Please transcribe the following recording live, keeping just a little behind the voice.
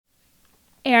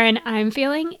Erin, I'm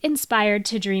feeling inspired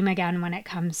to dream again when it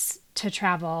comes to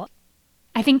travel.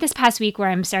 I think this past week where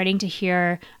I'm starting to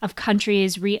hear of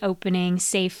countries reopening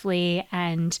safely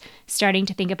and starting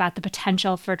to think about the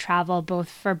potential for travel, both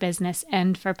for business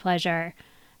and for pleasure,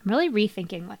 I'm really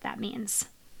rethinking what that means.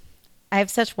 I have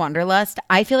such wanderlust.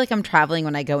 I feel like I'm traveling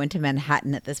when I go into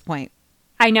Manhattan at this point.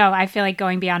 I know, I feel like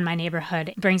going beyond my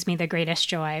neighborhood brings me the greatest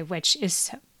joy, which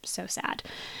is so sad.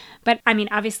 But I mean,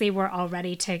 obviously we're all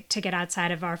ready to get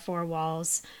outside of our four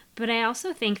walls. But I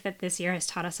also think that this year has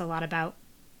taught us a lot about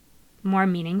more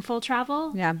meaningful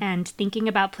travel and thinking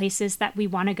about places that we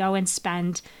want to go and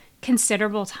spend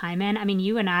considerable time in. I mean,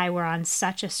 you and I were on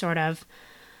such a sort of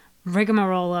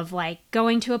rigmarole of like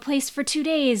going to a place for 2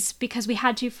 days because we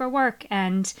had to for work.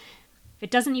 And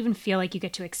it doesn't even feel like you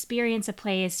get to experience a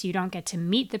place. You don't get to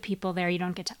meet the people there. You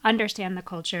don't get to understand the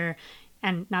culture.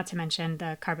 And not to mention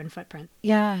the carbon footprint.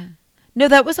 Yeah. No,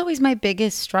 that was always my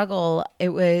biggest struggle. It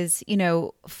was,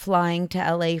 flying to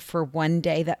LA for one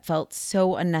day that felt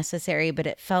so unnecessary, but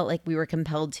it felt like we were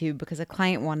compelled to because a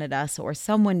client wanted us or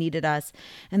someone needed us.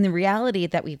 And the reality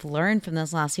that we've learned from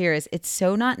this last year is it's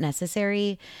so not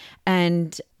necessary.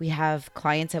 And we have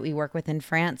clients that we work with in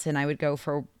France, and I would go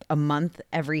for a month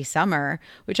every summer,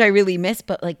 which I really miss,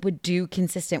 but like would do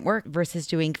consistent work versus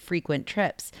doing frequent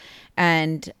trips.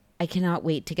 And I cannot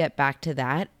wait to get back to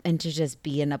that and to just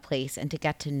be in a place and to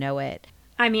get to know it.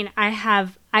 I mean,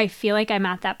 I feel like I'm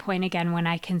at that point again when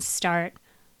I can start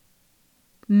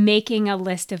making a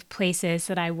list of places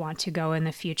that I want to go in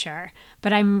the future.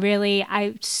 But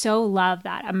I so love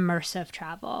that immersive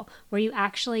travel where you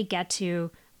actually get to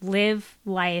live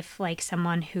life like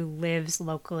someone who lives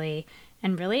locally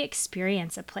and really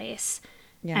experience a place.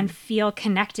 Yeah. And feel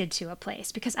connected to a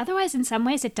place. Because otherwise, in some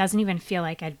ways, it doesn't even feel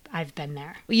like I've been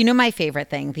there. Well, my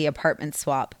favorite thing, the apartment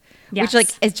swap. Yes.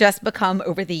 Which it's just become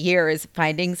over the years,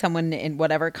 finding someone in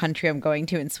whatever country I'm going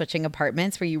to and switching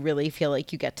apartments where you really feel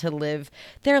like you get to live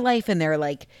their life and they're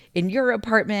like in your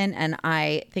apartment. And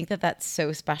I think that that's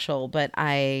so special. But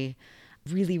I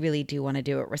really, really do want to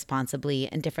do it responsibly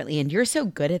and differently. And you're so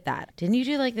good at that. Didn't you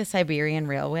do like the Siberian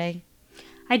Railway?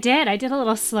 I did. I did a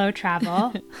little slow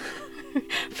travel.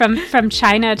 From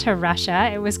China to Russia.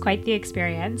 It was quite the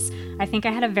experience. I think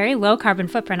I had a very low carbon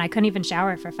footprint. I couldn't even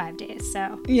shower for 5 days.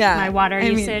 So my water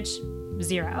usage,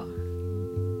 0.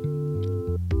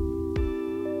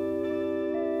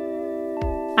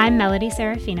 I'm Melody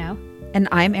Serafino. And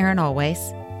I'm Erin Always.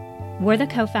 We're the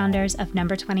co-founders of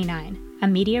Number 29, a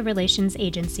media relations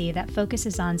agency that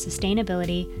focuses on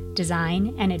sustainability,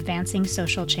 design, and advancing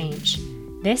social change.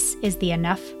 This is the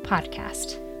Enough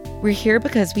Podcast. We're here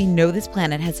because we know this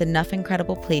planet has enough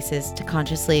incredible places to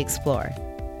consciously explore.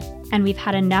 And we've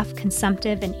had enough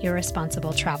consumptive and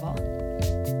irresponsible travel.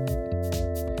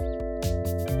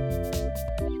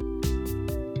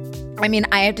 I mean,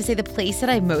 I have to say the place that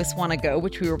I most want to go,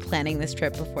 which we were planning this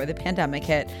trip before the pandemic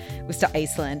hit, was to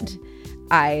Iceland.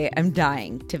 I am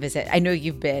dying to visit. I know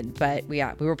you've been, but we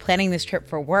were planning this trip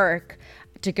for work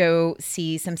to go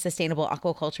see some sustainable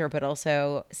aquaculture, but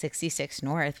also 66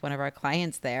 North, one of our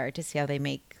clients there, to see how they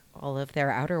make all of their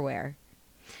outerwear.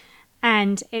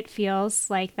 And it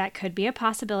feels like that could be a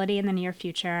possibility in the near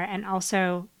future. And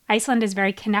also, Iceland is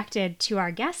very connected to our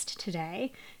guest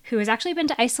today, who has actually been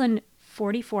to Iceland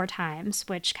 44 times,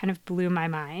 which kind of blew my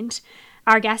mind.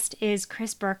 Our guest is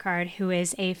Chris Burkard, who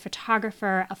is a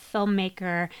photographer, a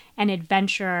filmmaker, an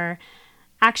adventurer.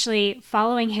 Actually,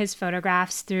 following his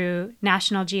photographs through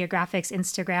National Geographic's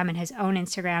Instagram and his own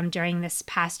Instagram during this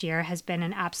past year has been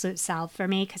an absolute salve for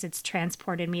me because it's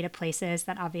transported me to places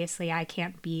that obviously I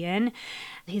can't be in.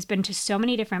 He's been to so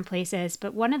many different places,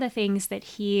 but one of the things that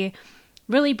he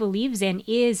really believes in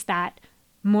is that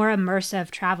more immersive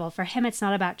travel. For him, it's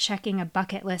not about checking a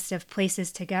bucket list of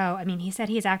places to go. I mean, he said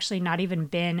he's actually not even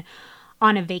been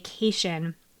on a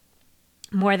vacation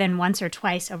more than once or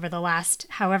twice over the last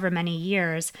however many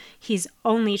years. He's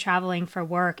only traveling for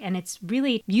work, and it's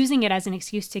really using it as an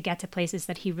excuse to get to places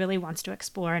that he really wants to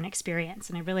explore and experience.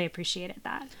 And I really appreciated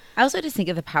that. I also just think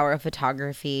of the power of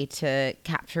photography to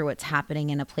capture what's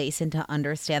happening in a place and to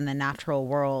understand the natural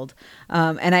world.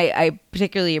 And I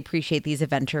particularly appreciate these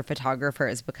adventure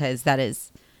photographers because that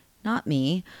is not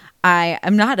me. I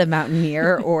am not a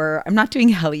mountaineer or I'm not doing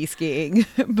heli skiing,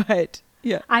 but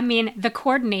yeah. I mean, the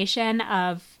coordination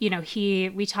of,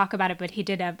 we talk about it, but he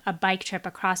did a bike trip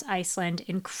across Iceland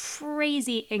in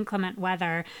crazy inclement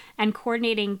weather and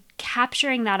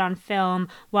capturing that on film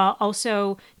while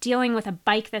also dealing with a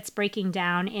bike that's breaking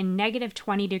down in negative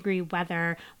 20-degree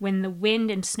weather when the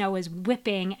wind and snow is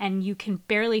whipping and you can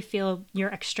barely feel your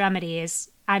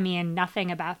extremities I mean,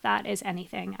 nothing about that is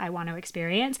anything I want to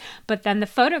experience. But then the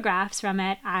photographs from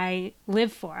it, I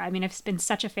live for. I mean, I've been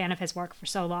such a fan of his work for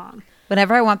so long.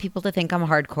 Whenever I want people to think I'm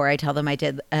hardcore, I tell them I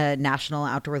did a national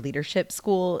outdoor leadership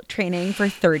school training for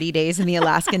 30 days in the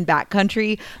Alaskan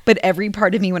backcountry. But every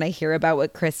part of me, when I hear about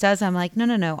what Chris does, I'm like,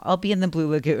 no, I'll be in the Blue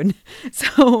Lagoon.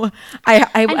 So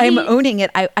I'm owning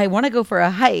it. I want to go for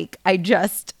a hike. I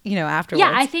just, afterwards.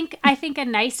 Yeah, I think a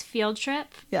nice field trip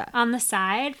on the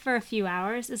side for a few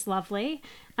hours is lovely.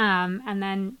 And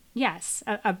then, yes,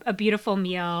 a beautiful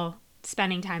meal,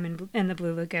 spending time in the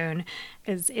Blue Lagoon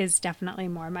is definitely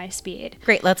more my speed.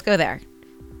 Great, let's go there.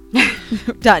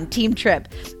 Done. Team trip.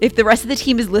 If the rest of the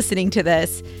team is listening to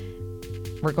this,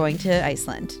 we're going to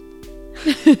Iceland.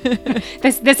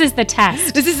 This is the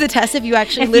test. This is the test if you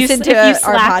actually listen to our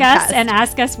Slack podcast. us and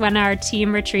ask us when our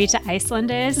team retreat to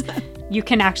Iceland is, you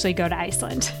can actually go to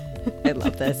Iceland. I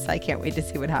love this. I can't wait to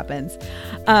see what happens.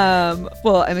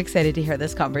 Well, I'm excited to hear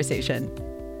this conversation.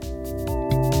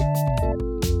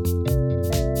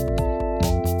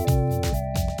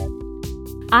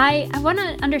 I want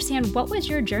to understand, what was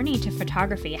your journey to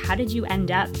photography? How did you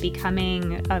end up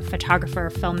becoming a photographer,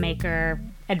 filmmaker,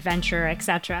 adventurer,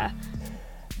 etc.?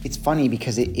 It's funny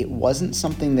because it wasn't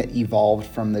something that evolved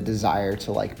from the desire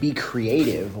to be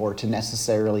creative or to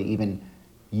necessarily even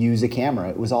use a camera.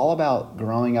 It was all about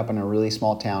growing up in a really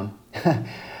small town.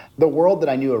 The world that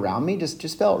I knew around me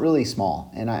just felt really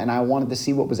small, and I wanted to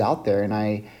see what was out there, and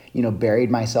I buried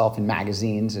myself in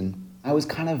magazines, and I was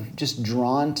kind of just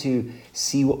drawn to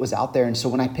see what was out there. And so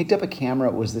when I picked up a camera,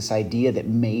 it was this idea that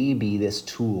maybe this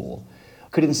tool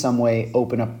could in some way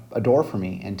open up a door for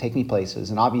me and take me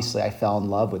places. And obviously I fell in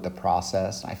love with the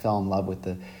process. I fell in love with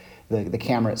the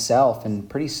camera itself. And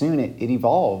pretty soon it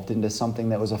evolved into something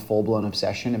that was a full-blown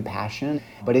obsession and passion.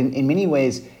 But in many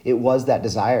ways, it was that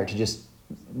desire to just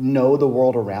know the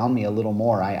world around me a little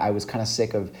more. I was kind of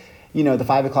sick of the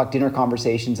 5 o'clock dinner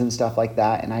conversations and stuff like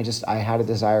that. And I had a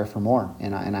desire for more.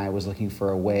 And I was looking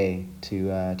for a way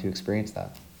to experience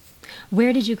that.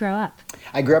 Where did you grow up?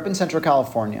 I grew up in Central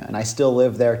California, and I still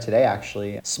live there today,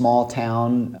 actually. A small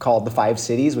town called the Five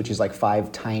Cities, which is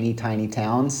 5 tiny, tiny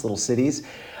towns, little cities.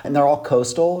 And they're all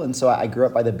coastal, and so I grew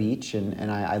up by the beach,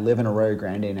 and I live in Arroyo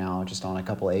Grande now, just on a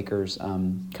couple acres,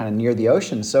 kind of near the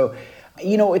ocean. So,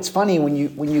 it's funny, when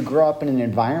you grow up in an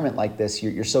environment like this,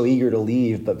 you're so eager to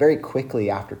leave, but very quickly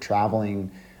after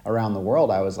traveling around the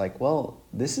world, I was like, well,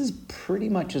 this is pretty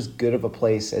much as good of a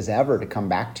place as ever to come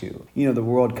back to. The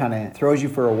world kind of throws you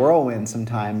for a whirlwind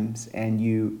sometimes, and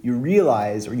you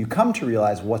realize, or you come to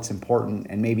realize, what's important,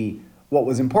 and maybe what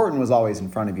was important was always in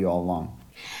front of you all along.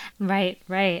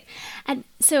 Right. And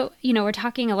so, we're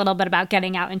talking a little bit about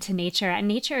getting out into nature, and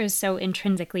nature is so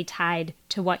intrinsically tied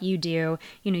to what you do.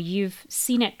 You've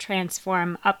seen it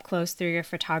transform up close through your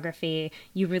photography.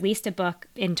 You released a book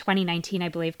in 2019, I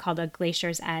believe, called A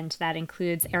Glacier's End, that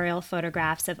includes aerial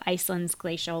photographs of Iceland's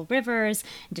glacial rivers,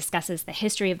 discusses the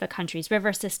history of the country's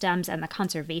river systems and the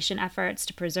conservation efforts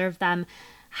to preserve them.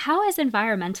 How has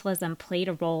environmentalism played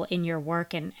a role in your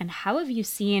work, and how have you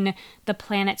seen the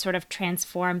planet sort of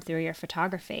transform through your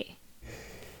photography?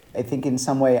 I think in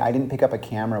some way I didn't pick up a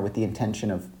camera with the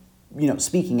intention of,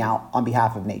 speaking out on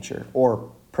behalf of nature or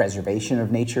preservation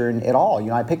of nature at all.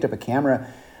 I picked up a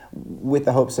camera with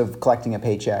the hopes of collecting a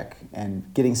paycheck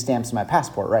and getting stamps in my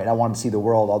passport, right? I wanted to see the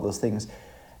world, all those things.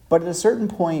 But at a certain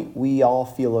point, we all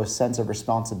feel a sense of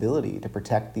responsibility to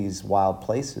protect these wild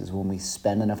places when we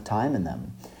spend enough time in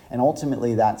them. And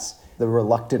ultimately, that's the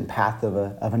reluctant path of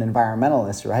an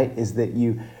environmentalist, right? Is that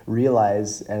you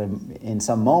realize in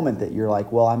some moment that you're like,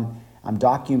 well, I'm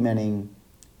documenting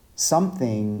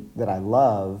something that I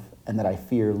love and that I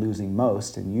fear losing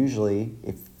most. And usually,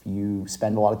 if you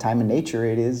spend a lot of time in nature,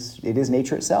 it is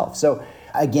nature itself. So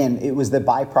again, it was the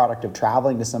byproduct of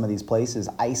traveling to some of these places,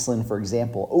 Iceland, for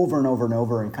example, over and over and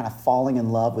over, and kind of falling in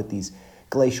love with these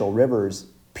glacial rivers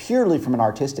purely from an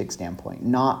artistic standpoint,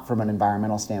 not from an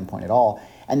environmental standpoint at all.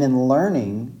 And then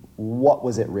learning what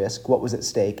was at risk, what was at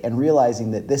stake, and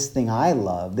realizing that this thing I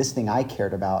love, this thing I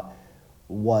cared about,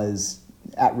 was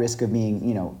at risk of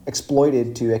being,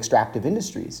 exploited to extractive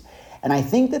industries. And I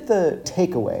think that the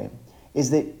takeaway is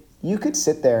that you could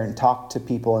sit there and talk to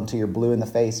people until you're blue in the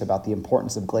face about the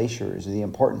importance of glaciers or the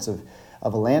importance of a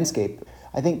landscape.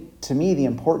 I think, to me, the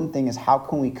important thing is how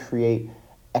can we create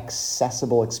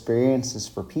accessible experiences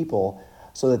for people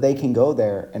so that they can go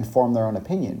there and form their own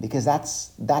opinion, because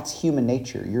that's human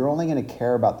nature. You're only going to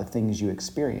care about the things you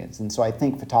experience. And so I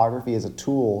think photography is a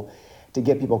tool to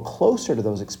get people closer to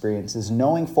those experiences,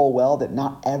 knowing full well that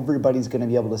not everybody's going to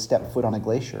be able to step foot on a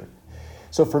glacier.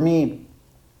 So for me,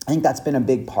 I think that's been a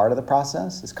big part of the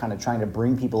process, is kind of trying to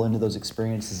bring people into those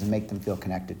experiences and make them feel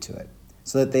connected to it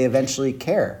so that they eventually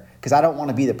care. Because I don't want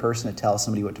to be the person to tell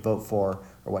somebody what to vote for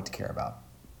or what to care about.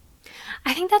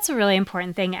 I think that's a really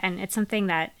important thing. And it's something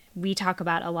that we talk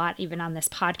about a lot, even on this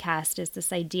podcast, is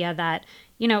this idea that,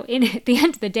 at the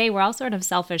end of the day, we're all sort of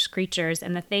selfish creatures,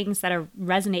 and the things that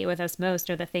resonate with us most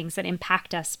are the things that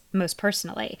impact us most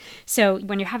personally. So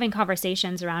when you're having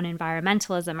conversations around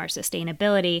environmentalism or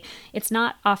sustainability, it's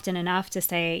not often enough to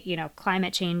say,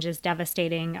 climate change is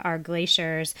devastating our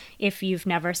glaciers if you've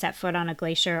never set foot on a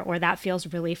glacier or that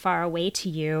feels really far away to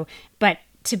you. But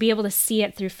to be able to see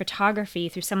it through photography,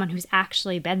 through someone who's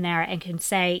actually been there and can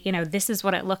say, this is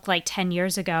what it looked like 10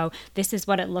 years ago, this is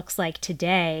what it looks like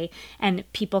today, and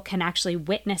people can actually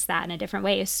witness that in a different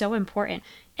way, is so important.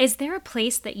 Is there a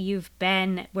place that you've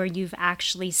been where you've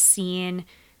actually seen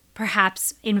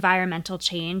perhaps environmental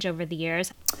change over the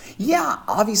years? Yeah,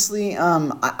 obviously,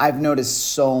 I've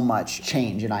noticed so much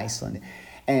change in Iceland.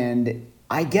 And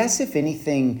I guess if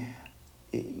anything,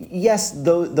 yes,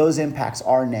 those impacts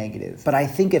are negative, but I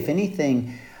think if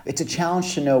anything, it's a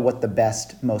challenge to know what the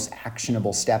best, most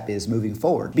actionable step is moving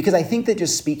forward. Because I think that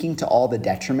just speaking to all the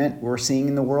detriment we're seeing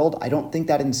in the world, I don't think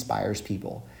that inspires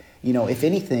people. If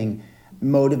anything,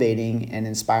 motivating and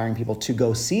inspiring people to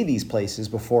go see these places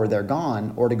before they're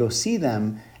gone, or to go see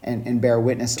them and bear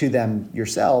witness to them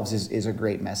yourselves is a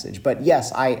great message. But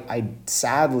yes, I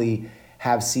sadly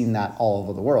have seen that all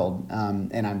over the world,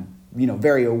 and I'm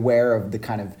very aware of the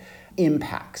kind of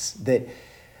impacts that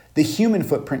the human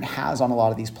footprint has on a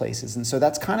lot of these places. And so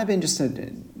that's kind of been just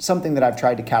something that I've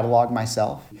tried to catalog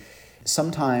myself.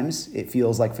 Sometimes it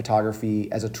feels like photography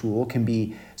as a tool can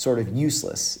be sort of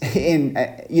useless. And,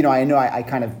 I know I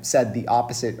kind of said the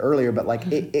opposite earlier, but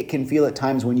it can feel at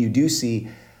times when you do see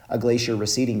a glacier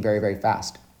receding very, very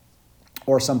fast,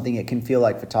 or something, it can feel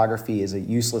like photography is a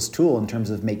useless tool in terms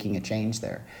of making a change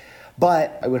there.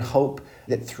 But I would hope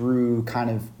that through kind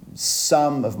of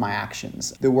some of my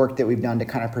actions, the work that we've done to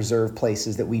kind of preserve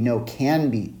places that we know can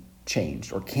be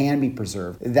changed or can be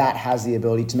preserved, that has the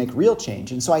ability to make real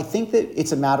change. And so I think that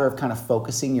it's a matter of kind of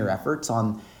focusing your efforts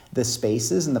on the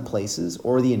spaces and the places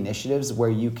or the initiatives where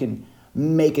you can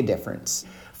make a difference.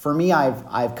 For me,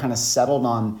 I've kind of settled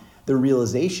on the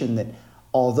realization that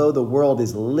although the world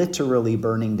is literally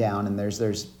burning down and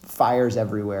there's fires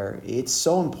everywhere, it's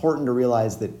so important to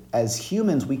realize that as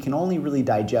humans, we can only really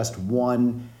digest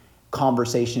one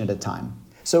conversation at a time.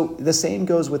 So the same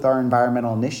goes with our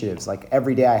environmental initiatives. Like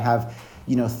every day I have,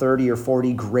 30 or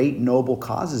 40 great noble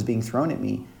causes being thrown at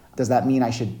me. Does that mean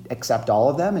I should accept all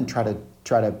of them and try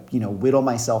to whittle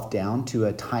myself down to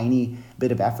a tiny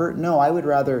bit of effort? No, I would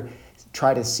rather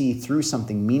try to see through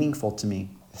something meaningful to me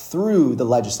through the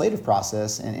legislative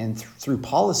process and through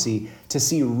policy to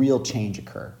see real change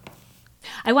occur.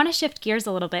 I want to shift gears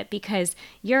a little bit because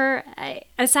you're,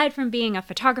 aside from being a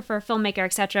photographer, filmmaker,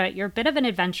 etc., you're a bit of an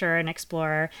adventurer and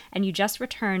explorer, and you just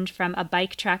returned from a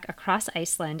bike trek across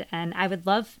Iceland. And I would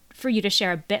love for you to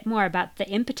share a bit more about the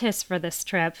impetus for this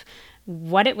trip,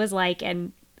 what it was like,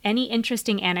 and any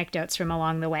interesting anecdotes from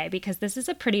along the way, because this is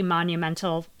a pretty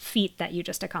monumental feat that you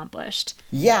just accomplished.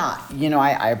 Yeah,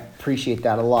 I appreciate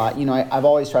that a lot. I've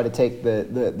always tried to take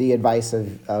the advice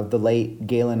of the late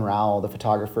Galen Rowell, the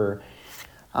photographer,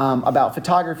 about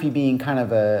photography being kind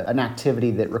of an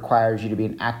activity that requires you to be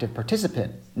an active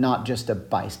participant, not just a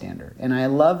bystander. And I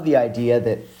love the idea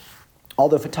that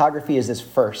although photography is this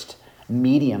first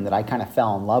medium that I kind of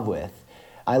fell in love with,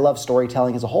 I love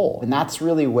storytelling as a whole. And that's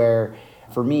really where,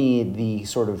 for me, the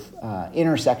sort of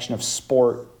intersection of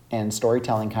sport and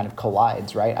storytelling kind of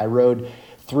collides, right? I rode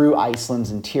through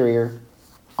Iceland's interior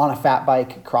on a fat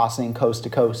bike crossing coast to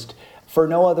coast for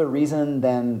no other reason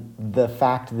than the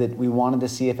fact that we wanted to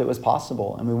see if it was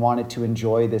possible, and we wanted to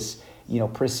enjoy this,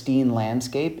 pristine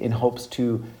landscape in hopes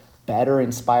to better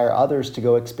inspire others to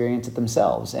go experience it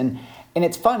themselves. And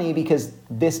it's funny because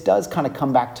this does kind of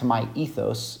come back to my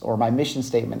ethos or my mission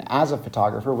statement as a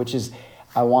photographer, which is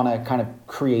I want to kind of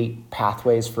create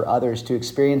pathways for others to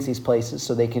experience these places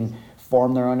so they can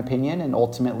form their own opinion and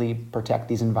ultimately protect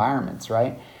these environments,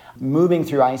 right? Moving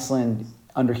through Iceland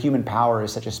under human power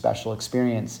is such a special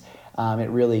experience. It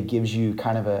really gives you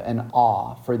kind of an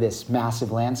awe for this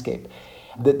massive landscape.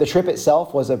 The trip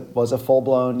itself was a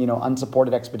full-blown,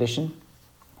 unsupported expedition.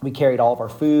 We carried all of our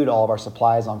food, all of our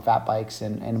supplies on fat bikes,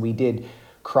 and we did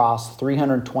cross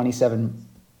 327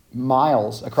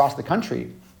 miles across the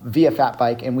country via fat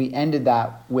bike, and we ended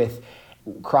that with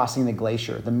crossing the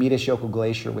glacier, the Miðasjökull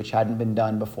Glacier, which hadn't been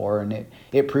done before, and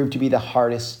it proved to be the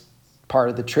hardest part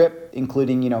of the trip,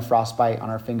 including frostbite on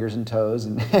our fingers and toes,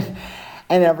 and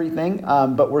and everything.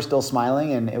 But we're still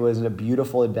smiling, and it was a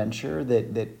beautiful adventure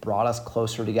that brought us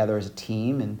closer together as a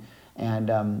team.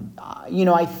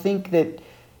 I think that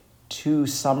to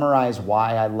summarize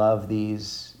why I love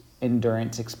these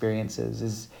endurance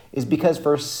experiences is because,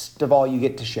 first of all, you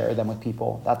get to share them with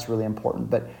people. That's really important.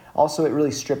 But also, it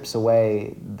really strips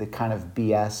away the kind of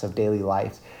BS of daily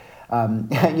life.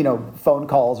 Phone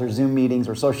calls or Zoom meetings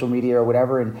or social media or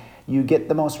whatever, and you get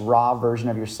the most raw version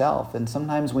of yourself. And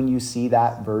sometimes when you see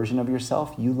that version of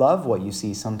yourself, you love what you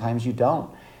see. Sometimes you don't.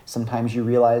 Sometimes you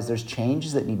realize there's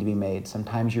changes that need to be made.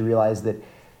 Sometimes you realize that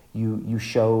you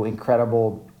show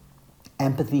incredible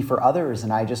empathy for others.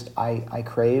 And I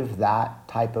crave that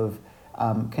type of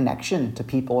connection to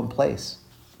people and place.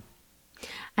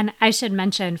 And I should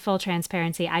mention, full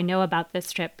transparency, I know about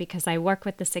this trip because I work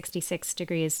with the 66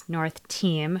 Degrees North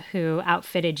team who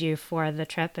outfitted you for the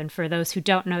trip. And for those who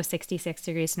don't know 66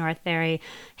 Degrees North, they're a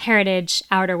heritage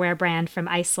outerwear brand from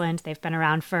Iceland. They've been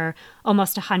around for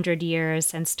almost 100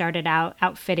 years and started out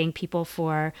outfitting people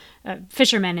for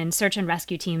fishermen and search and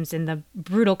rescue teams in the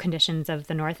brutal conditions of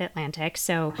the North Atlantic.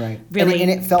 So really and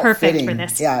it felt perfect fitting. for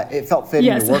this. Yeah, it felt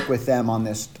fitting to work with them on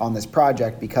this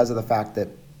project because of the fact that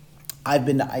I've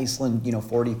been to Iceland,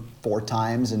 44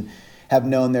 times and have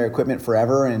known their equipment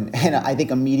forever. And I think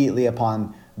immediately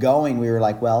upon going, we were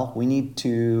like, well, we need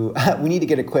to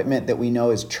get equipment that we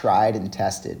know is tried and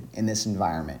tested in this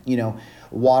environment,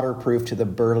 waterproof to the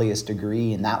burliest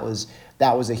degree. And that was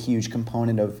a huge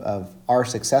component of our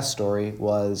success story,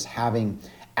 was having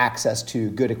access to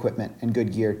good equipment and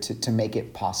good gear to make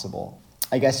it possible.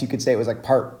 I guess you could say it was like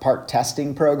part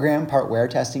testing program, part wear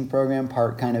testing program,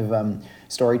 part kind of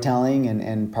storytelling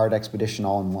and part expedition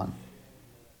all in one.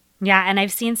 Yeah, and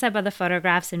I've seen some of the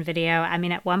photographs and video. I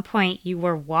mean, at one point you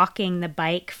were walking the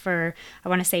bike for, I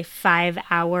want to say 5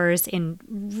 hours in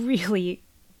really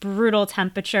brutal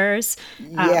temperatures,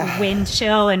 wind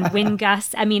chill and wind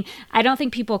gusts. I mean, I don't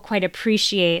think people quite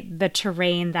appreciate the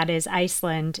terrain that is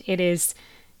Iceland. It is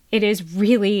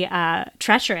really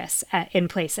treacherous in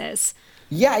places.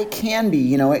 Yeah, it can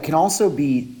be. It can also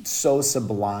be so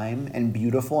sublime and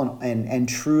beautiful and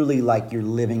truly like you're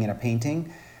living in a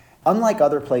painting. Unlike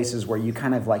other places where you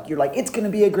kind of you're like, it's going to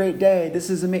be a great day. This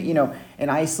is amazing. In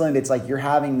Iceland, it's like you're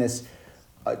having this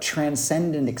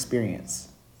transcendent experience.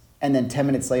 And then 10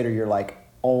 minutes later, you're like,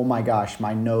 oh my gosh,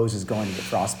 my nose is going to get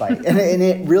frostbite. and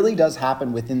it really does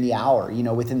happen within the hour,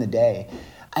 within the day.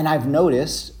 And I've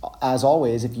noticed, as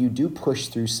always, if you do push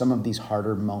through some of these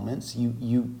harder moments,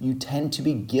 you tend to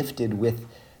be gifted with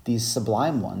these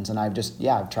sublime ones. And I've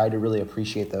tried to really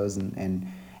appreciate those and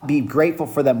be grateful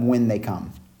for them when they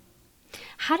come.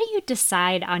 How do you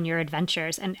decide on your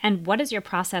adventures, and what is your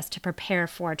process to prepare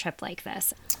for a trip like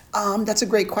this? That's a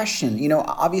great question.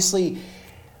 Obviously,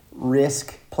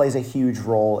 risk plays a huge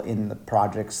role in the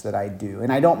projects that I do.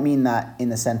 And I don't mean that in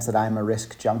the sense that I'm a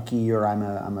risk junkie or I'm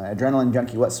an adrenaline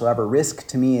junkie whatsoever. Risk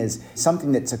to me is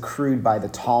something that's accrued by the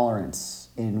tolerance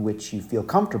in which you feel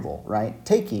comfortable, right?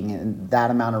 Taking, and that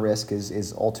amount of risk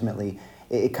is ultimately,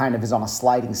 it kind of is on a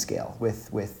sliding scale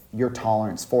with your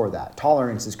tolerance for that.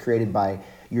 Tolerance is created by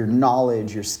your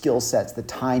knowledge, your skill sets, the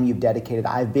time you've dedicated.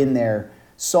 I've been there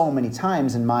so many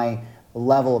times, and my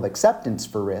level of acceptance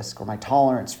for risk or my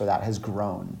tolerance for that has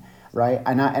grown, right?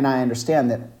 And I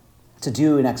understand that to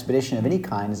do an expedition of any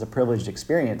kind is a privileged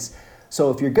experience.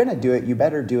 So if you're going to do it, you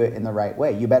better do it in the right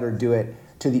way. You better do it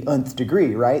to the nth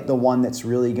degree, right? The one that's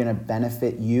really going to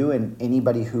benefit you and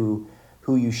anybody who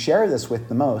you share this with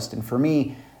the most. And for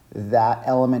me, that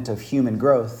element of human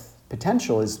growth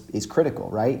potential is critical,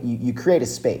 right? You create a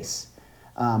space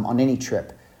on any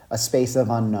trip, a space of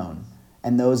unknown.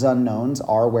 And those unknowns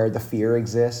are where the fear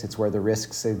exists, it's where the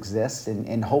risks exist,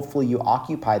 and hopefully you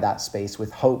occupy that space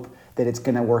with hope that it's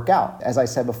going to work out. As I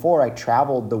said before, I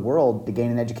traveled the world to gain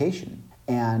an education.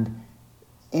 And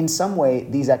in some way,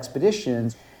 these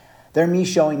expeditions, they're me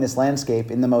showing this landscape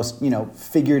in the most,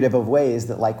 figurative of ways,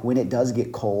 that when it does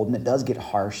get cold and it does get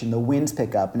harsh and the winds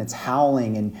pick up and it's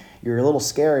howling and you're a little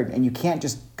scared and you can't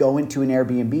just go into an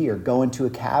Airbnb or go into a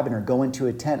cabin or go into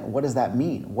a tent. What does that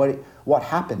mean? What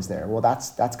happens there? Well,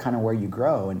 that's kind of where you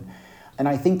grow. And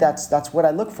I think that's what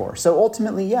I look for. So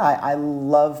ultimately, I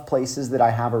love places that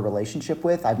I have a relationship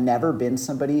with. I've never been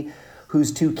somebody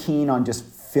who's too keen on just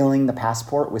filling the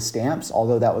passport with stamps,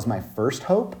 although that was my first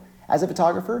hope as a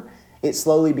photographer. It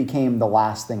slowly became the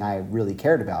last thing I really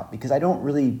cared about, because I don't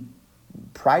really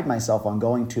pride myself on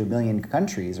going to 1 million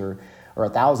countries or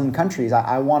 1,000 countries.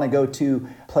 I want to go to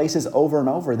places over and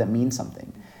over that mean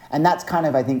something. And that's kind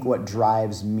of, I think, what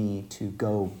drives me to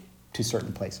go to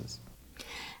certain places.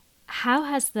 How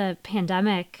has the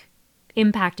pandemic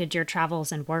impacted your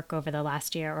travels and work over the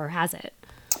last year, or has it?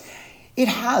 It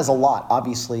has a lot,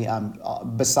 obviously.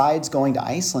 Besides going to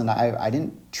Iceland, I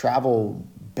didn't travel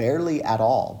barely at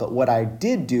all. But what I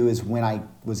did do is when I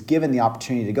was given the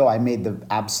opportunity to go, I made the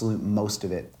absolute most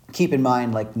of it. Keep in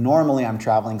mind, like normally I'm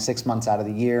traveling 6 months out of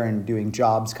the year and doing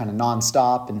jobs kind of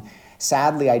nonstop. And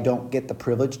sadly, I don't get the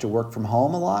privilege to work from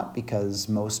home a lot because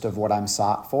most of what I'm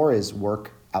sought for is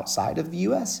work outside of the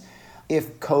US.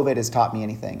 If COVID has taught me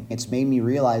anything, it's made me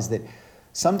realize that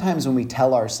sometimes when we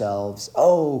tell ourselves,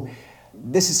 oh,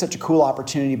 this is such a cool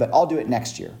opportunity, but I'll do it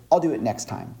next year. I'll do it next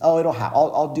time. Oh,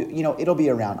 I'll do, it'll be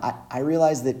around. I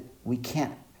realize that we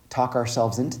can't talk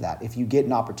ourselves into that. If you get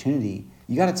an opportunity,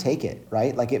 you got to take it,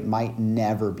 right? Like it might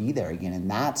never be there again.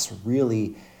 And that's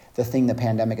really the thing the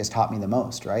pandemic has taught me the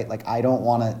most, right? Like I don't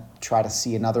want to try to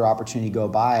see another opportunity go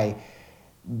by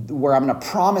where I'm going to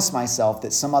promise myself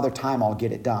that some other time I'll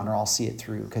get it done or I'll see it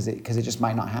through because it just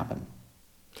might not happen.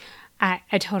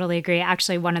 I totally agree.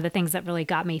 Actually, one of the things that really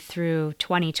got me through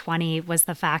 2020 was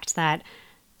the fact that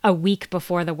a week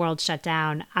before the world shut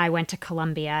down, I went to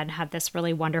Colombia and had this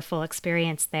really wonderful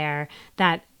experience there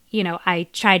that, I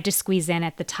tried to squeeze in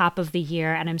at the top of the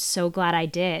year. And I'm so glad I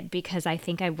did because I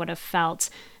think I would have felt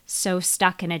so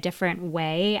stuck in a different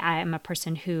way. I'm a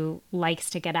person who likes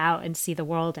to get out and see the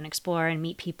world and explore and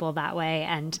meet people that way.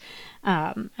 And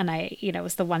I, it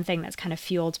was the one thing that's kind of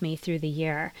fueled me through the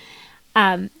year.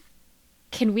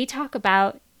 Can we talk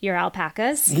about your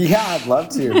alpacas? Yeah, I'd love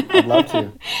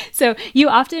to. So you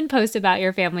often post about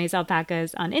your family's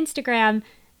alpacas on Instagram.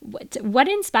 What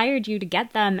inspired you to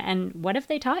get them and what have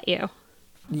they taught you?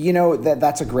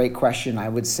 That's a great question. I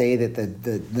would say that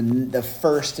the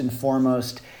first and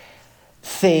foremost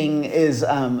thing is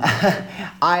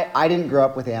I didn't grow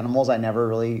up with animals. I never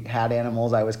really had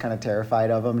animals. I was kind of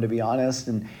terrified of them, to be honest.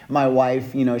 And my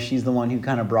wife, she's the one who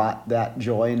kind of brought that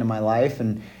joy into my life.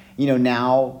 And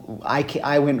now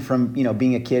I went from,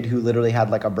 being a kid who literally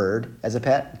had like a bird as a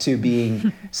pet to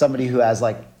being somebody who has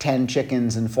like 10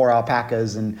 chickens and 4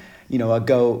 alpacas and, a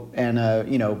goat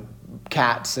and,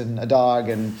 cats and a dog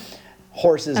and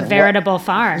horses. A veritable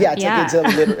farm. Yeah,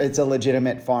 it's a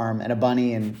legitimate farm and a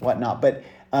bunny and whatnot. But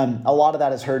a lot of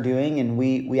that is her doing. And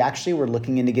we actually were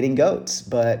looking into getting goats,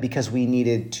 but because we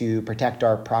needed to protect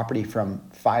our property from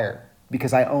fire.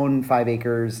 Because I own 5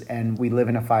 acres and we live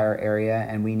in a fire area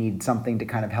and we need something to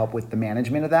kind of help with the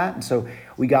management of that. And so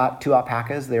we got 2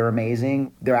 alpacas. They're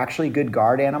amazing. They're actually good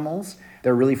guard animals.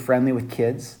 They're really friendly with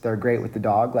kids. They're great with the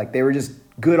dog. Like they were just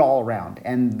good all around.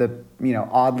 And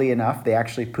oddly enough, they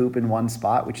actually poop in one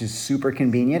spot, which is super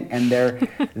convenient. And their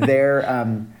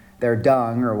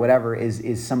dung or whatever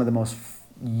is some of the most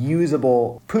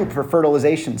usable poop for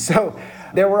fertilization. So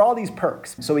there were all these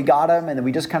perks. So we got them and then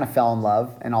we just kind of fell in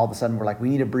love. And all of a sudden we're like, we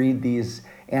need to breed these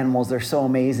animals. They're so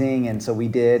amazing. And so we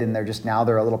did. And they're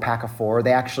a little pack of 4.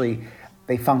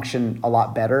 They function a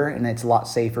lot better and it's a lot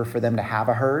safer for them to have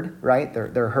a herd, right?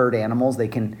 They're herd animals. They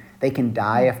can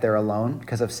die if they're alone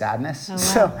because of sadness. Oh, wow.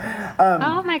 So,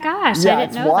 oh my gosh, yeah, I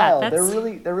didn't know wild. that.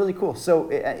 They're really cool. So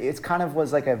it's kind of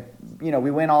was like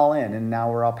we went all in and now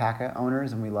we're alpaca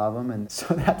owners and we love them. And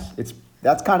so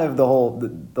that's kind of the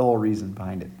whole reason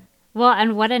behind it. Well,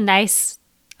 and what a nice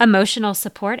emotional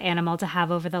support animal to have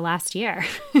over the last year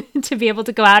to be able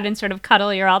to go out and sort of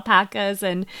cuddle your alpacas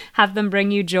and have them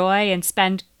bring you joy and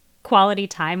spend quality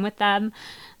time with them.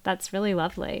 That's really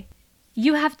lovely.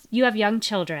 You have young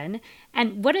children,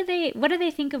 and what do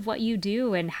they think of what you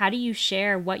do and how do you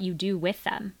share what you do with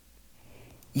them?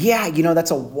 Yeah, that's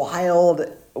a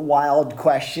wild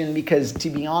question because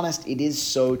to be honest, it is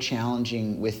so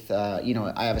challenging with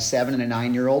I have a 7 and a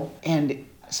 9-year-old and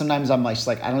sometimes I'm just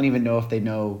like, I don't even know if they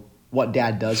know what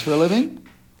dad does for a living.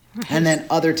 Right. And then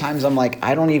other times I'm like,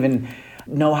 I don't even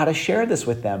know how to share this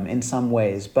with them in some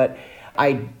ways. But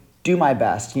I do my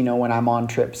best. When I'm on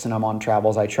trips and I'm on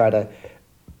travels, I try to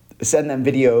send them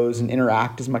videos and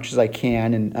interact as much as I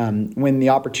can. And when the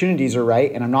opportunities are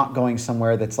right and I'm not going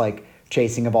somewhere that's like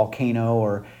chasing a volcano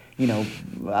or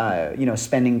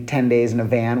spending 10 days in a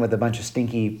van with a bunch of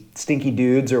stinky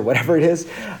dudes or whatever it is,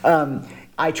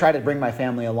 I try to bring my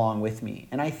family along with me.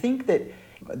 And I think that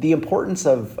the importance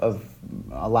of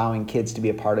allowing kids to be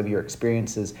a part of your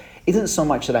experiences isn't so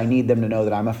much that I need them to know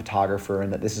that I'm a photographer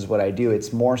and that this is what I do.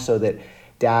 It's more so that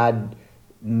dad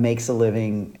makes a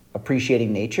living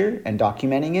appreciating nature and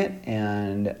documenting it,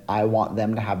 and I want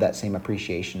them to have that same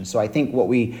appreciation. So I think what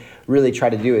we really try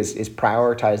to do is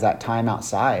prioritize that time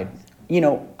outside.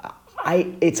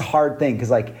 It's a hard thing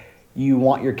because you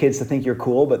want your kids to think you're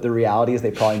cool, but the reality is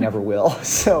they probably never will.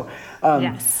 So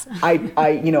yes.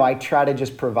 I try to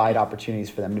just provide opportunities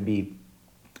for them to be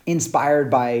inspired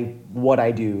by what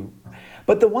I do.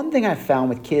 But the one thing I've found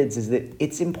with kids is that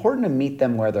it's important to meet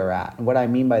them where they're at. And what I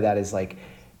mean by that is like,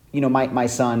 my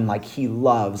son, like he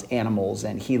loves animals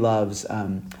and he loves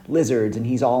lizards and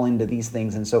he's all into these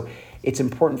things. And so it's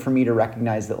important for me to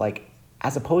recognize that, like,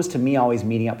 as opposed to me always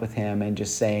meeting up with him and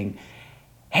just saying,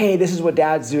 hey, this is what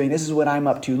dad's doing, this is what I'm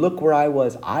up to, look where I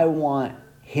was. I want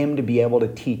him to be able to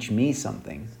teach me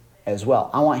something as well.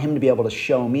 I want him to be able to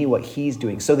show me what he's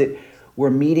doing so that we're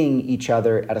meeting each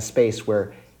other at a space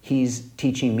where he's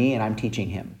teaching me and I'm teaching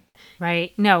him.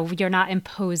 Right. No, you're not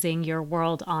imposing your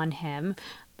world on him,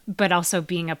 but also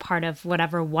being a part of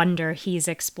whatever wonder he's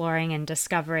exploring and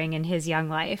discovering in his young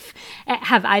life.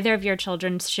 Have either of your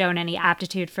children shown any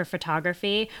aptitude for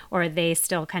photography, or are they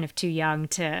still kind of too young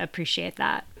to appreciate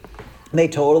that? They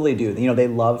totally do. They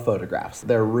love photographs.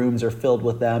 Their rooms are filled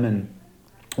with them, and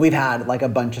we've had like a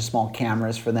bunch of small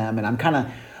cameras for them, and I'm kind of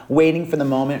waiting for the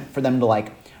moment for them to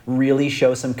like really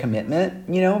show some commitment,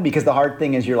 because the hard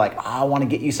thing is you're like, I want to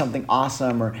get you something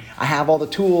awesome, or I have all the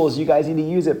tools, you guys need to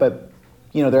use it, but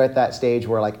they're at that stage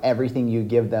where like everything you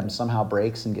give them somehow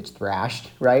breaks and gets thrashed,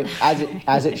 right?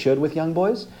 As it should with young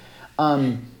boys.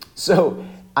 So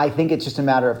I think it's just a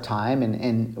matter of time.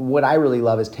 And what I really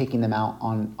love is taking them out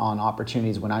on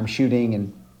opportunities when I'm shooting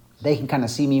and they can kind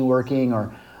of see me working,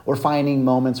 or finding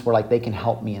moments where like they can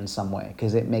help me in some way,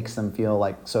 because it makes them feel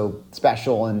like so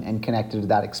special and connected to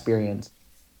that experience.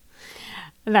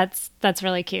 That's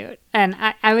really cute. And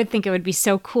I would think it would be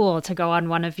so cool to go on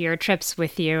one of your trips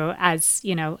with you as,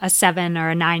 a 7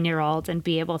 or a 9-year-old and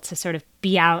be able to sort of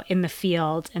be out in the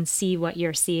field and see what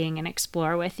you're seeing and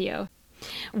explore with you.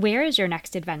 Where is your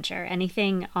next adventure?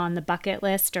 Anything on the bucket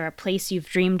list or a place you've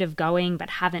dreamed of going but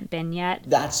haven't been yet?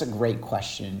 That's a great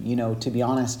question. To be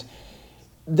honest,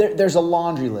 there's a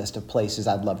laundry list of places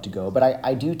I'd love to go, but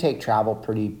I do take travel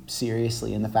pretty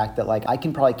seriously in the fact that like I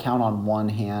can probably count on one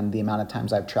hand the amount of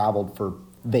times I've traveled for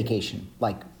vacation,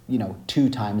 like, 2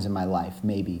 times in my life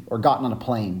maybe, or gotten on a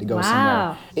plane to go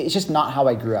somewhere. It's just not how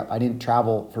I grew up. I didn't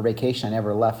travel for vacation. I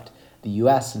never left the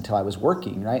US until I was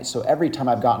working, right? So every time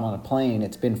I've gotten on a plane,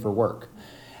 it's been for work.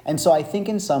 And so I think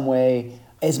in some way,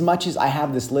 as much as I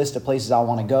have this list of places I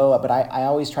want to go, but I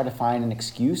always try to find an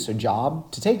excuse, a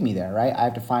job to take me there, right? I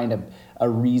have to find a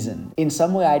reason. In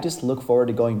some way, I just look forward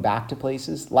to going back to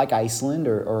places like Iceland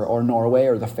or Norway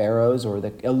or the Faroes or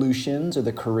the Aleutians or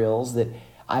the Kurils that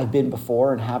I've been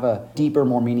before and have a deeper,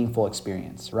 more meaningful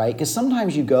experience, right? Because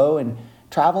sometimes you go and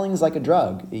traveling is like a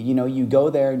drug. You go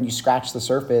there and you scratch the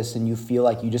surface and you feel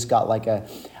like you just got like a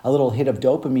little hit of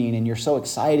dopamine and you're so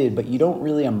excited, but you don't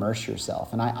really immerse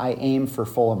yourself. And I aim for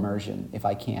full immersion if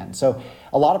I can. So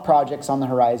a lot of projects on the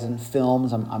horizon,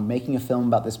 films. I'm making a film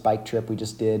about this bike trip we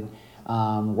just did,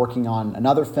 working on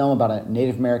another film about a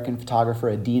Native American photographer,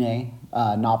 a Diné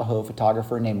Navajo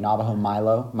photographer named Navajo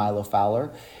Milo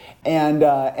Fowler, and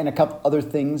a couple other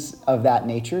things of that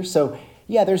nature. So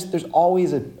yeah, there's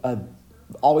always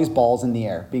always balls in the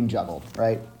air being juggled,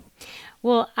 right?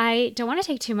 Well, I don't want to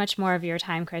take too much more of your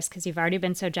time, Chris, because you've already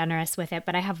been so generous with it.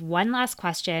 But I have one last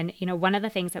question. One of the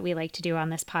things that we like to do on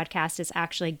this podcast is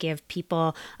actually give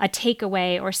people a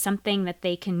takeaway or something that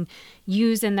they can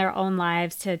use in their own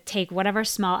lives to take whatever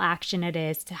small action it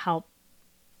is to help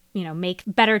make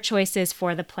better choices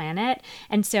for the planet.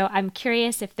 And so I'm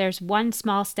curious if there's one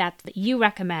small step that you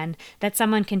recommend that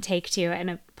someone can take to,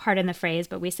 and pardon the phrase,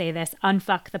 but we say this,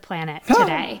 unfuck the planet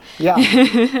today.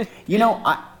 Yeah.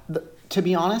 To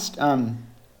be honest,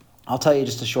 I'll tell you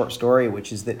just a short story,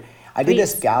 which is that I did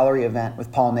this gallery event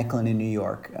with Paul Nicklin in New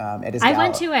York at his gallery. I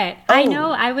went to it. Oh. I know.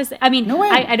 No way.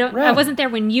 I Right. wasn't there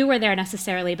when you were there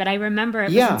necessarily, but I remember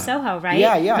it was in Soho, right?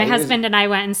 Yeah. My husband and I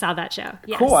went and saw that show.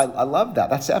 Yes. Cool. I love that.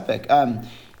 That's epic.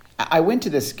 I went to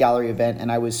this gallery event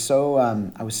and I was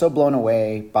so blown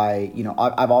away by,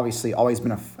 I've obviously always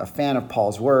been a fan of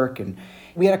Paul's work, and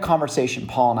we had a conversation,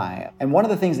 Paul and I. And one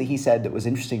of the things that he said that was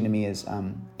interesting to me is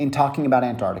in talking about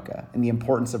Antarctica and the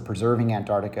importance of preserving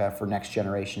Antarctica for next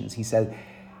generations, he said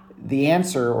the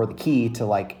answer or the key to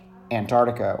like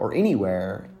Antarctica or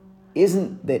anywhere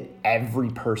isn't that every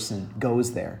person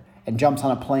goes there and jumps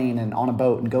on a plane and on a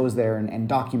boat and goes there and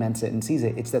documents it and sees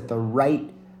it. It's that the right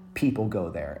people go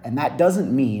there. And that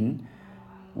doesn't mean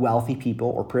wealthy people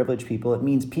or privileged people. It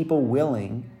means people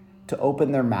willing to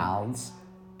open their mouths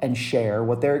and share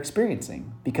what they're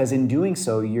experiencing. Because in doing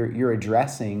so, you're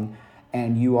addressing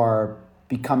and you are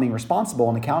becoming responsible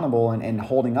and accountable and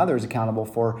holding others accountable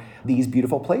for these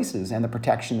beautiful places and the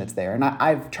protection that's there. And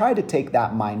I've tried to take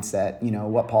that mindset,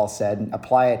 what Paul said, and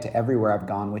apply it to everywhere I've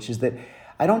gone, which is that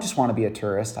I don't just want to be a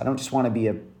tourist. I don't just want to be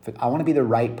a I want to be the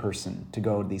right person to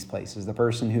go to these places, the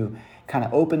person who kind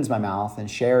of opens my mouth and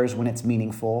shares when it's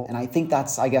meaningful. And I think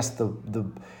that's, I guess,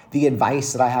 the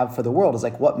advice that I have for the world is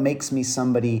like, what makes me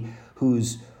somebody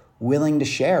who's willing to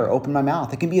share, open my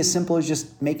mouth? It can be as simple as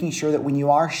just making sure that when you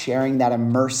are sharing that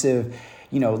immersive,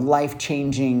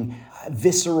 life-changing,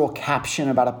 visceral caption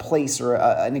about a place or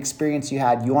an experience you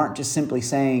had, you aren't just simply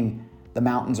saying, the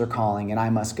mountains are calling and I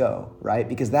must go, right?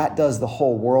 Because that does the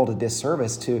whole world a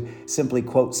disservice to simply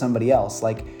quote somebody else.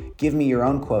 Like, give me your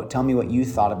own quote. Tell me what you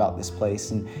thought about this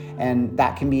place. And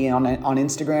that can be on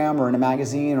Instagram or in a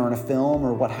magazine or in a film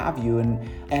or what have you,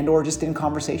 and or just in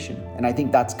conversation. And I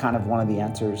think that's kind of one of the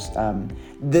answers.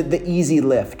 The easy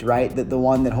lift, right? The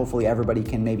one that hopefully everybody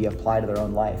can maybe apply to their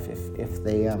own life if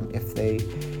they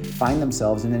find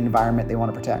themselves in an environment they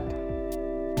want to protect.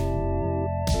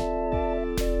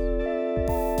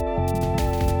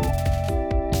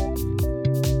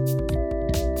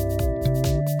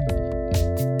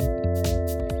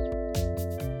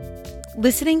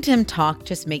 Listening to him talk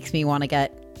just makes me want to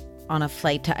get on a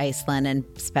flight to Iceland and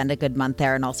spend a good month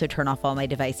there and also turn off all my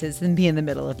devices and be in the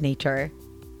middle of nature.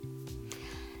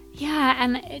 Yeah,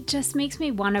 and it just makes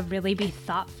me want to really be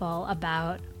thoughtful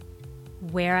about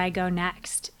where I go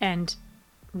next and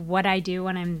what I do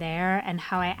when I'm there and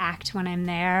how I act when I'm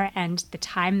there and the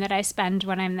time that I spend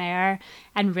when I'm there,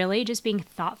 and really just being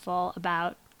thoughtful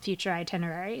about future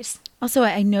itineraries. Also,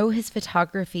 I know his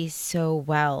photography so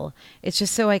well. It's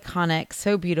just so iconic,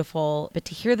 so beautiful. But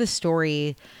to hear the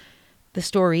stories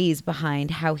behind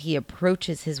how he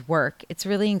approaches his work, it's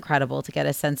really incredible to get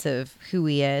a sense of who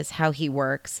he is, how he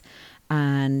works,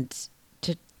 and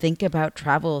to think about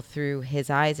travel through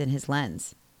his eyes and his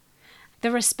lens. The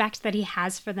respect that he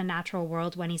has for the natural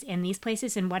world when he's in these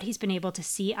places and what he's been able to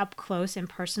see up close and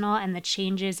personal, and the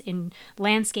changes in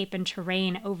landscape and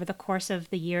terrain over the course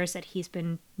of the years that he's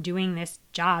been doing this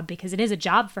job, because it is a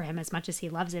job for him as much as he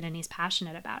loves it and he's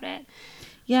passionate about it.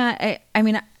 Yeah, I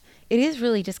mean, it is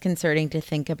really disconcerting to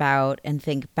think about and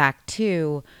think back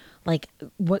to like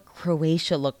what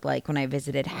Croatia looked like when I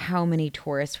visited, how many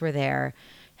tourists were there,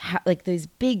 like those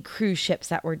big cruise ships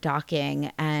that were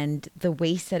docking, and the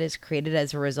waste that is created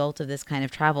as a result of this kind of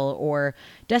travel, or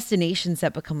destinations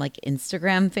that become like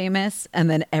Instagram famous and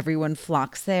then everyone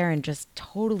flocks there and just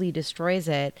totally destroys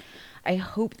it. I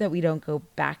hope that we don't go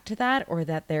back to that, or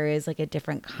that there is like a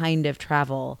different kind of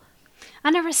travel.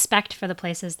 And a respect for the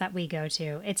places that we go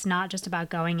to. It's not just about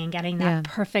going and getting that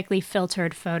perfectly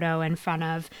filtered photo in front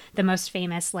of the most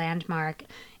famous landmark.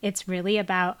 It's really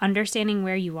about understanding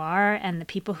where you are and the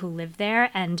people who live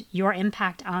there and your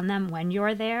impact on them when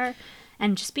you're there,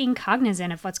 and just being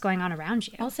cognizant of what's going on around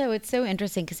you. Also, it's so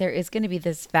interesting because there is going to be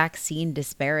this vaccine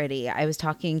disparity. I was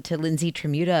talking to Lindsay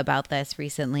Tremuta about this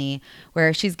recently,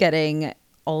 where she's getting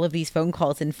all of these phone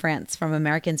calls in France from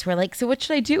Americans who are like, so what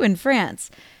should I do in France?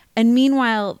 And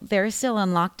meanwhile, they're still on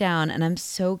lockdown, and I'm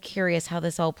so curious how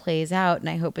this all plays out. And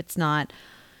I hope it's not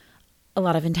a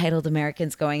lot of entitled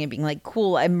Americans going and being like,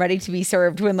 cool, I'm ready to be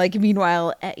served, when like,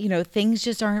 meanwhile, things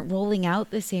just aren't rolling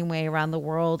out the same way around the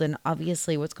world. And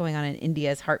obviously what's going on in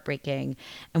India is heartbreaking.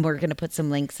 And we're going to put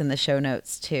some links in the show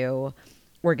notes to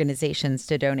organizations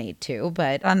to donate to.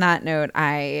 But on that note,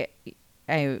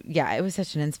 it was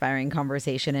such an inspiring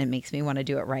conversation, and it makes me want to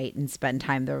do it right and spend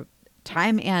time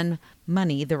and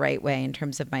money the right way in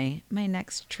terms of my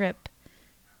next trip.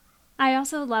 I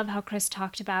also love how Chris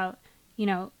talked about,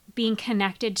 being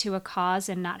connected to a cause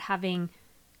and not having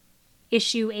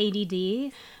issue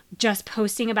ADD. Just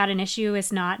posting about an issue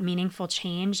is not meaningful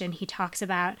change. And he talks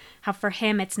about how for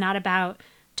him, it's not about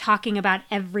talking about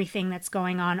everything that's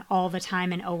going on all the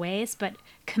time and always, but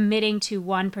committing to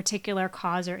one particular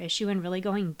cause or issue and really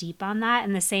going deep on that,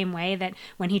 in the same way that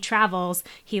when he travels,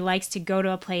 he likes to go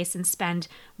to a place and spend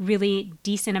really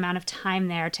decent amount of time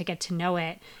there to get to know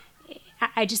it.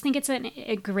 I just think it's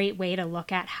a great way to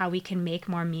look at how we can make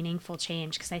more meaningful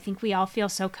change, because I think we all feel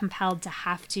so compelled to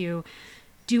have to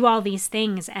do all these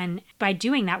things. And by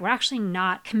doing that, we're actually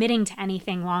not committing to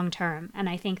anything long term. And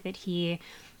I think that he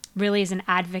really is an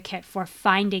advocate for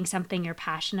finding something you're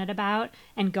passionate about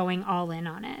and going all in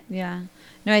on it. Yeah.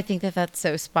 No, I think that that's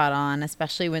so spot on,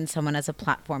 especially when someone has a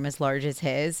platform as large as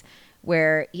his,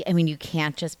 where, I mean, you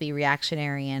can't just be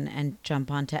reactionary and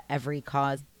jump onto every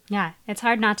cause. Yeah, it's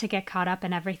hard not to get caught up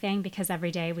in everything, because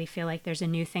every day we feel like there's a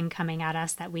new thing coming at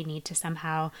us that we need to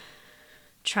somehow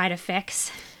try to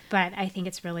fix. But I think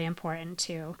it's really important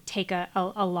to take a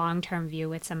long-term view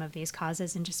with some of these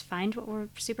causes and just find what we're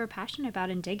super passionate about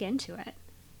and dig into it.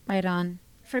 Right on.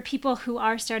 for people who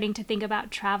are starting to think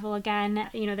about travel again,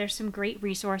 there's some great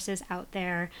resources out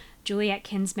there. Juliet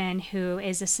Kinsman, who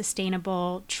is a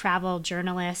sustainable travel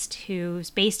journalist who's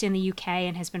based in the UK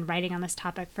and has been writing on this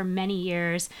topic for many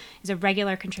years, is a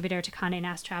regular contributor to Condé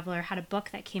Nast Traveler, had a book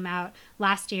that came out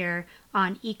last year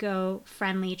on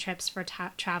eco-friendly trips for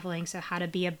traveling, so how to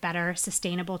be a better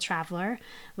sustainable traveler,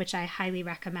 which I highly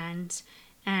recommend.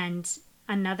 And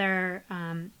another,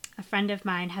 a friend of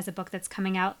mine has a book that's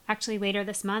coming out actually later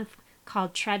this month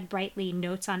called Tread Brightly,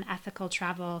 Notes on Ethical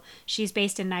Travel. She's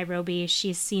based in Nairobi.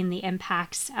 She's seen the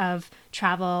impacts of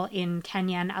travel in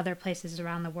Kenya and other places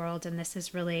around the world. And this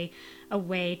is really a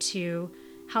way to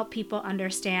help people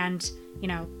understand,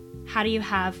 how do you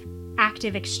have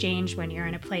active exchange when you're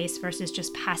in a place versus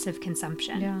just passive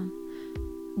consumption. Yeah.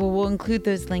 Well, we'll include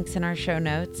those links in our show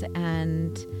notes.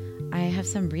 And I have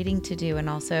some reading to do and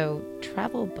also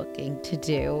travel booking to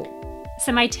do.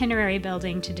 Some itinerary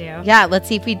building to do. Yeah, let's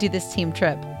see if we do this team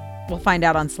trip. We'll find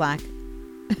out on Slack.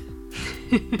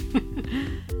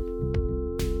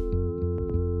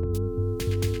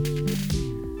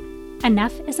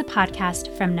 Enough is a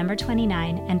podcast from Number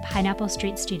 29 and Pineapple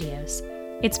Street Studios.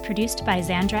 It's produced by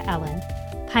Xandra Ellen.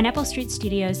 Pineapple Street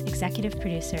Studios executive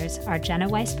producers are Jenna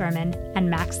Weiss-Berman and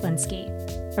Max Linsky.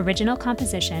 Original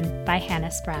composition by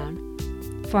Hannes Brown.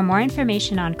 For more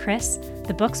information on Chris,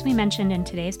 the books we mentioned in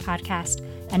today's podcast,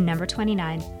 and Number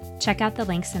 29, check out the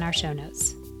links in our show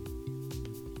notes.